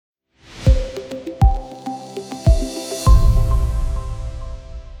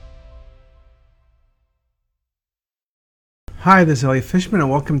Hi, this is Elliot Fishman,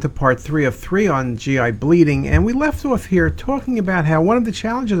 and welcome to part 3 of 3 on GI bleeding. And we left off here talking about how one of the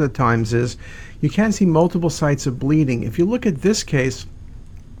challenges at times is you can see multiple sites of bleeding. If you look at this case,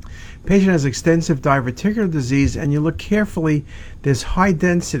 patient has extensive diverticular disease, and you look carefully, there's high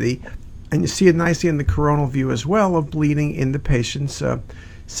density, and you see it nicely in the coronal view as well, of bleeding in the patient's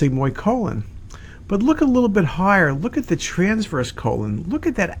sigmoid colon. But look a little bit higher. Look at the transverse colon. Look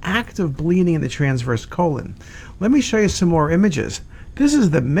at that active bleeding in the transverse colon. Let me show you some more images. This is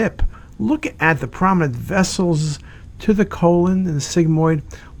the MIP. Look at the prominent vessels to the colon and the sigmoid.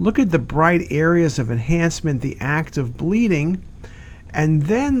 Look at the bright areas of enhancement, the active bleeding, and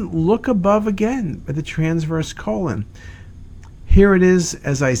then look above again at the transverse colon. Here it is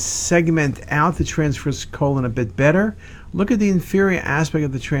as I segment out the transverse colon a bit better. Look at the inferior aspect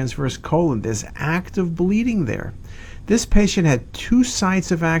of the transverse colon. There's active bleeding there. This patient had 2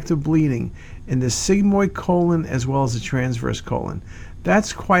 sites of active bleeding in the sigmoid colon as well as the transverse colon.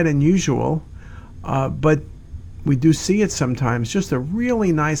 That's quite unusual, but we do see it sometimes. Just a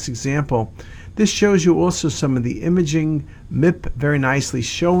really nice example. This shows you also some of the imaging MIP very nicely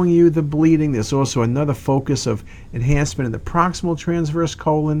showing you the bleeding. There's also another focus of enhancement in the proximal transverse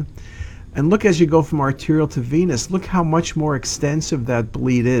colon. And look as you go from arterial to venous, look how much more extensive that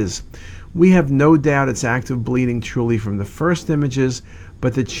bleed is. We have no doubt it's active bleeding truly from the first images,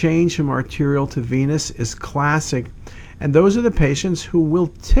 but the change from arterial to venous is classic. And those are the patients who will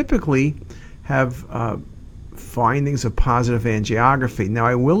typically have findings of positive angiography. Now,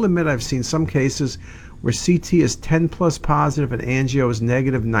 I will admit I've seen some cases where CT is 10 plus positive and angio is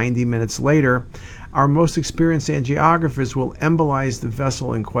negative 90 minutes later. Our most experienced angiographers will embolize the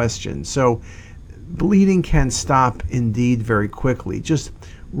vessel in question. So bleeding can stop indeed very quickly. Just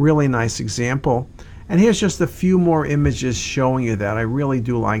really nice example. And here's just a few more images showing you that. I really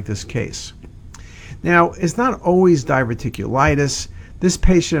do like this case. Now, it's not always diverticulitis. This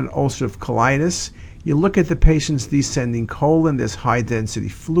patient had ulcerative colitis. You look at the patient's descending colon, there's high density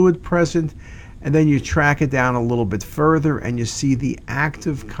fluid present, and then you track it down a little bit further and you see the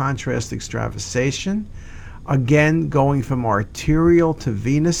active contrast extravasation. Again, going from arterial to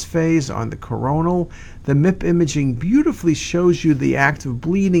venous phase on the coronal. The MIP imaging beautifully shows you the active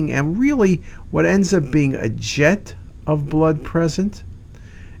bleeding and really what ends up being a jet of blood present.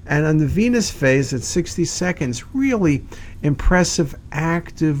 And on the venous phase at 60 seconds, really impressive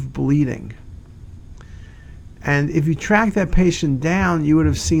active bleeding. And if you track that patient down, you would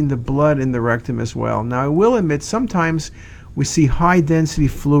have seen the blood in the rectum as well. Now, I will admit, sometimes we see high density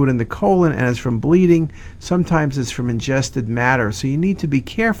fluid in the colon and it's from bleeding. Sometimes it's from ingested matter. So you need to be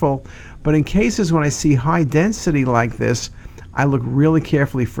careful. But in cases when I see high density like this, I look really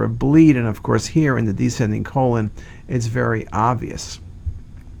carefully for a bleed. And of course, here in the descending colon, it's very obvious.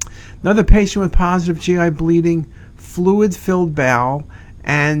 Another patient with positive GI bleeding, fluid-filled bowel.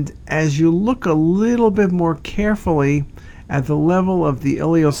 And as you look a little bit more carefully at the level of the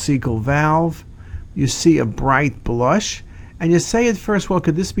ileocecal valve, you see a bright blush. And you say at first, well,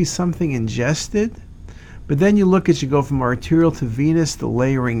 could this be something ingested? But then you look as you go from arterial to venous, the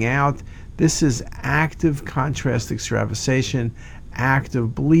layering out. This is active contrast extravasation,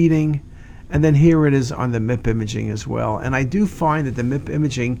 active bleeding. And then here it is on the MIP imaging as well. And I do find that the MIP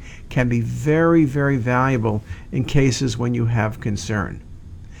imaging can be very, very valuable in cases when you have concern.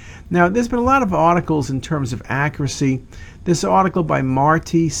 Now, there's been a lot of articles in terms of accuracy. This article by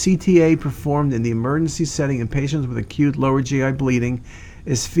Marty, CTA performed in the emergency setting in patients with acute lower GI bleeding,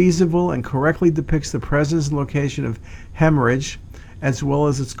 is feasible and correctly depicts the presence and location of hemorrhage, as well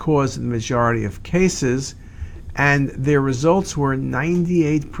as its cause in the majority of cases. And their results were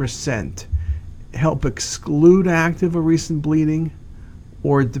 98% help exclude active or recent bleeding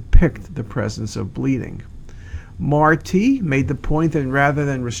or depict the presence of bleeding. Marty made the point that rather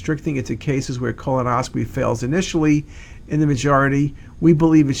than restricting it to cases where colonoscopy fails initially, in the majority, we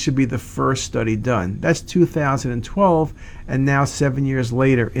believe it should be the first study done. That's 2012, and now 7 years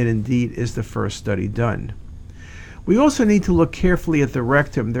later, it indeed is the first study done. We also need to look carefully at the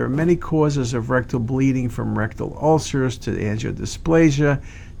rectum. There are many causes of rectal bleeding, from rectal ulcers to angiodysplasia,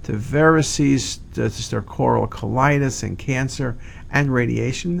 to varices, to stercoral colitis and cancer, and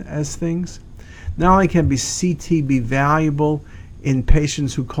radiation as things. Not only can CT be valuable in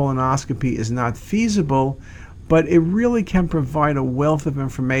patients who colonoscopy is not feasible, but it really can provide a wealth of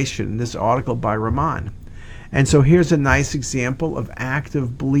information in this article by Rahman. And so here's a nice example of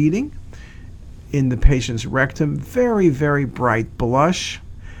active bleeding in the patient's rectum. Very, very bright blush.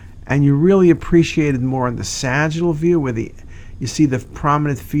 And you really appreciate it more in the sagittal view where you see the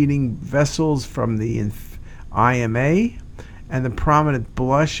prominent feeding vessels from the IMA and the prominent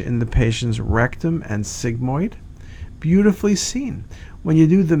blush in the patient's rectum and sigmoid. beautifully seen. When you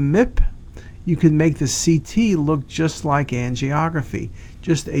do the MIP, you can make the CT look just like angiography.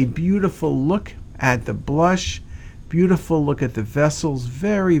 Just a beautiful look at the blush, beautiful look at the vessels,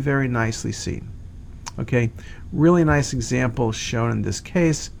 very, very nicely seen. Okay, really nice example shown in this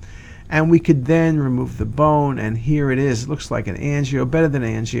case. And we could then remove the bone, and here it is. It looks like an angio, better than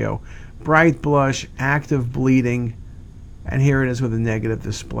angio. Bright blush, active bleeding, and here it is with a negative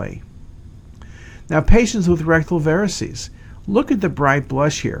display. Now, patients with rectal varices. Look at the bright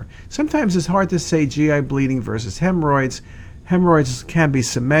blush here. Sometimes it's hard to say GI bleeding versus hemorrhoids. Hemorrhoids can be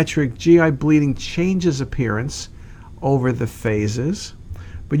symmetric. GI bleeding changes appearance over the phases.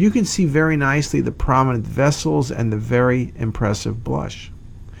 But you can see very nicely the prominent vessels and the very impressive blush.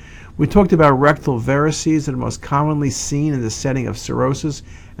 We talked about rectal varices that are most commonly seen in the setting of cirrhosis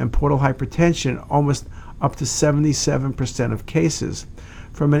and portal hypertension, almost up to 77% of cases.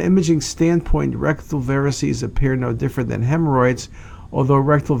 From an imaging standpoint, rectal varices appear no different than hemorrhoids, although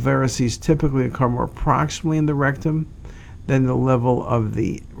rectal varices typically occur more proximally in the rectum than the level of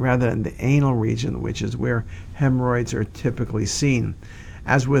rather than the anal region, which is where hemorrhoids are typically seen.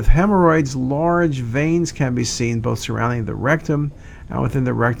 As with hemorrhoids, large veins can be seen both surrounding the rectum and within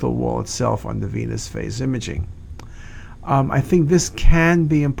the rectal wall itself on the venous phase imaging. I think this can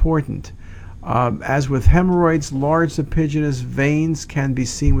be important. As with hemorrhoids, large epigynous veins can be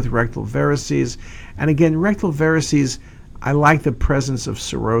seen with rectal varices. And again, rectal varices, I like the presence of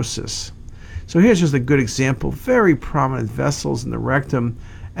cirrhosis. So here's just a good example. Very prominent vessels in the rectum,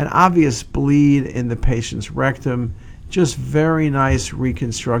 an obvious bleed in the patient's rectum, just very nice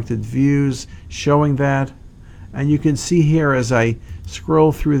reconstructed views showing that. And you can see here as I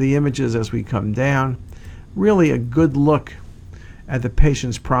scroll through the images as we come down, really a good look at the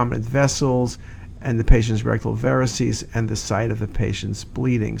patient's prominent vessels and the patient's rectal varices and the site of the patient's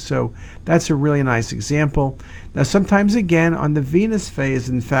bleeding. So that's a really nice example. Now sometimes again on the venous phase,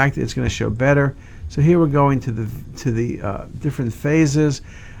 in fact, it's going to show better. So here we're going to the different phases,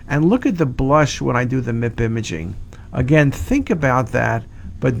 and look at the blush when I do the MIP imaging. Again, think about that,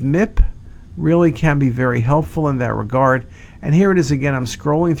 but MIP really can be very helpful in that regard. And here it is again. I'm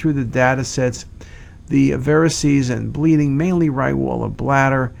scrolling through the data sets. The varices and bleeding, mainly right wall of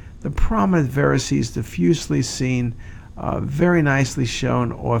bladder. The prominent varices diffusely seen, very nicely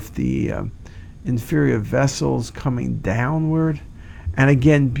shown off the inferior vessels coming downward. And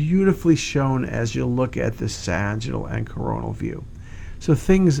again, beautifully shown as you look at the sagittal and coronal view. So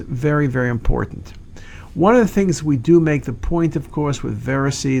things very, very important. One of the things we do make the point, of course, with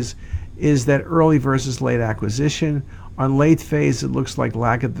varices is that early versus late acquisition. On late phase, it looks like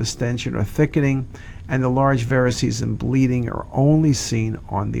lack of distension or thickening, and the large varices and bleeding are only seen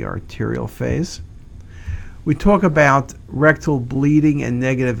on the arterial phase. We talk about rectal bleeding and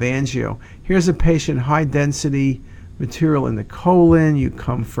negative angio. Here's a patient, high density material in the colon. You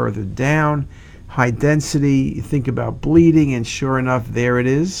come further down, high density, you think about bleeding, and sure enough, there it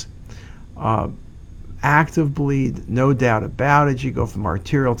is. Active bleed, no doubt about it. You go from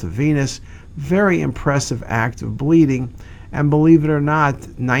arterial to venous. Very impressive active bleeding. And believe it or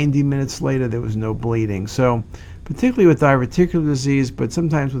not, 90 minutes later, there was no bleeding. So particularly with diverticular disease, but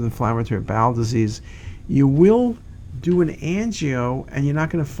sometimes with inflammatory bowel disease, you will do an angio and you're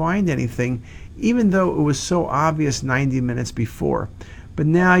not going to find anything, even though it was so obvious 90 minutes before. But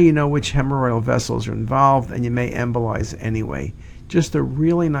now you know which hemorrhoidal vessels are involved, and you may embolize anyway. Just a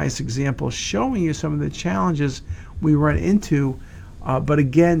really nice example showing you some of the challenges we run into. But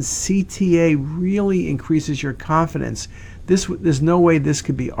again, CTA really increases your confidence. There's no way this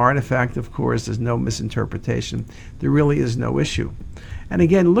could be artifact, of course. There's no misinterpretation. There really is no issue. And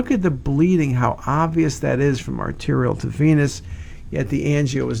again, look at the bleeding, how obvious that is from arterial to venous, yet the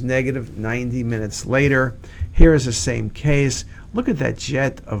angio is negative 90 minutes later. Here is the same case. Look at that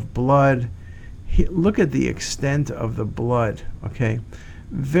jet of blood. Look at the extent of the blood, okay?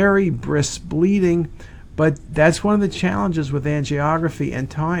 Very brisk bleeding, but that's one of the challenges with angiography and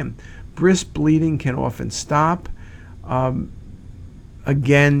time. Brisk bleeding can often stop.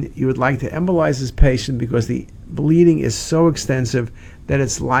 Again, you would like to embolize this patient because the bleeding is so extensive that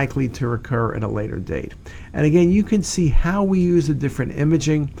it's likely to recur at a later date. And again, you can see how we use the different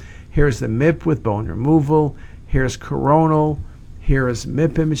imaging. Here's the MIP with bone removal. Here's coronal. Here is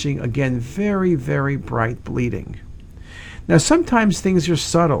MIP imaging. Again, very, very bright bleeding. Now, sometimes things are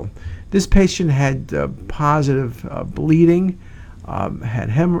subtle. This patient had positive bleeding,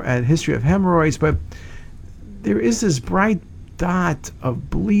 had history of hemorrhoids, but there is this bright dot of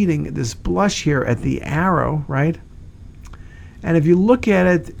bleeding, this blush here at the arrow, right? And if you look at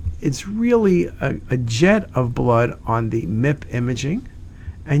it, it's really a jet of blood on the MIP imaging.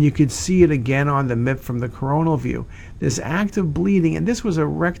 And you could see it again on the MIP from the coronal view. This active bleeding, and this was a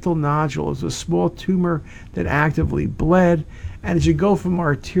rectal nodule. It was a small tumor that actively bled. And as you go from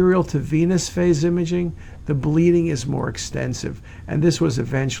arterial to venous phase imaging, the bleeding is more extensive. And this was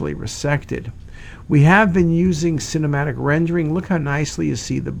eventually resected. We have been using cinematic rendering. Look how nicely you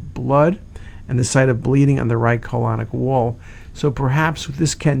see the blood and the site of bleeding on the right colonic wall. So perhaps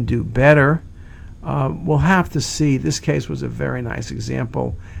this can do better. We'll have to see. This case was a very nice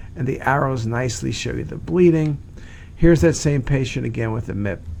example, and the arrows nicely show you the bleeding. Here's that same patient again with the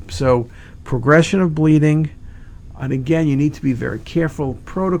MIP. So progression of bleeding, and again, you need to be very careful.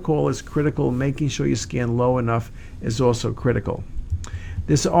 Protocol is critical. Making sure you scan low enough is also critical.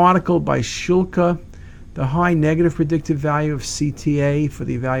 This article by Shulka, the high negative predictive value of CTA for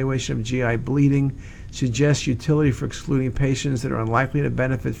the evaluation of GI bleeding suggests utility for excluding patients that are unlikely to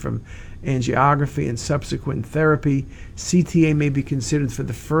benefit from angiography and subsequent therapy. CTA may be considered for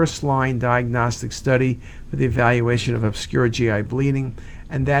the first-line diagnostic study for the evaluation of obscure GI bleeding,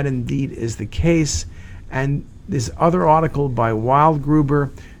 and that indeed is the case. And this other article by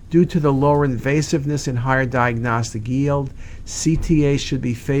Wildgruber, due to the lower invasiveness and higher diagnostic yield, CTA should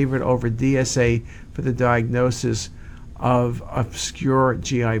be favored over DSA for the diagnosis of obscure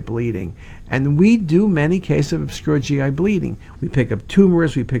GI bleeding. And we do many cases of obscure GI bleeding. We pick up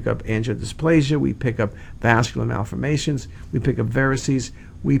tumors, we pick up angiodysplasia, we pick up vascular malformations, we pick up varices,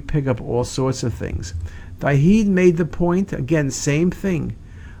 we pick up all sorts of things. Vahid made the point, again, same thing.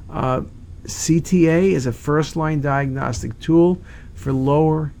 CTA is a first-line diagnostic tool for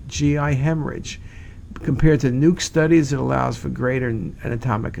lower GI hemorrhage. Compared to nuke studies, it allows for greater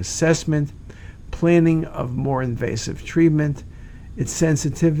anatomic assessment, planning of more invasive treatment, its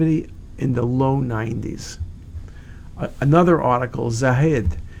sensitivity in the low 90s. Another article,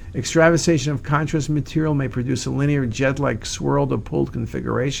 Zahid, extravasation of contrast material may produce a linear jet-like swirled or pulled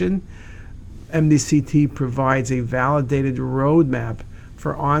configuration. MDCT provides a validated roadmap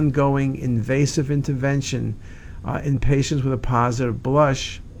for ongoing invasive intervention in patients with a positive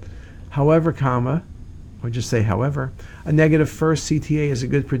blush. However, or just say however, a negative first CTA is a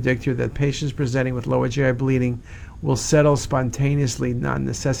good predictor that patients presenting with lower GI bleeding will settle spontaneously, not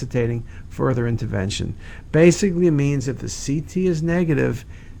necessitating further intervention. Basically, it means if the CT is negative,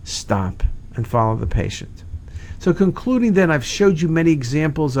 stop and follow the patient. So concluding then, I've showed you many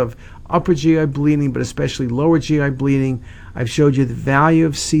examples of upper GI bleeding, but especially lower GI bleeding. I've showed you the value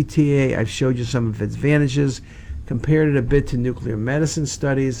of CTA. I've showed you some of its advantages, compared it a bit to nuclear medicine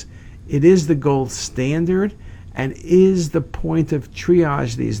studies. It is the gold standard and is the point of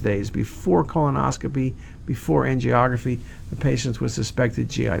triage these days before colonoscopy, before angiography, the patients with suspected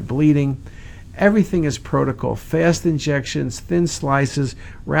GI bleeding. Everything is protocol: fast injections, thin slices,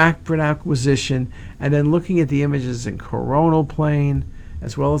 rapid acquisition, and then looking at the images in coronal plane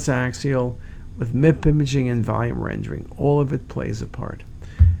as well as axial with MIP imaging and volume rendering. All of it plays a part.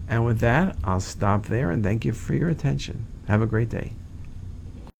 And with that, I'll stop there and thank you for your attention. Have a great day.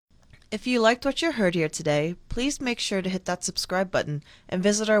 If you liked what you heard here today, please make sure to hit that subscribe button and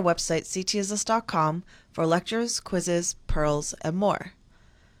visit our website ctassist.com for lectures, quizzes, pearls, and more.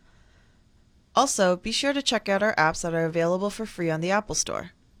 Also, be sure to check out our apps that are available for free on the Apple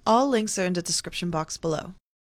Store. All links are in the description box below.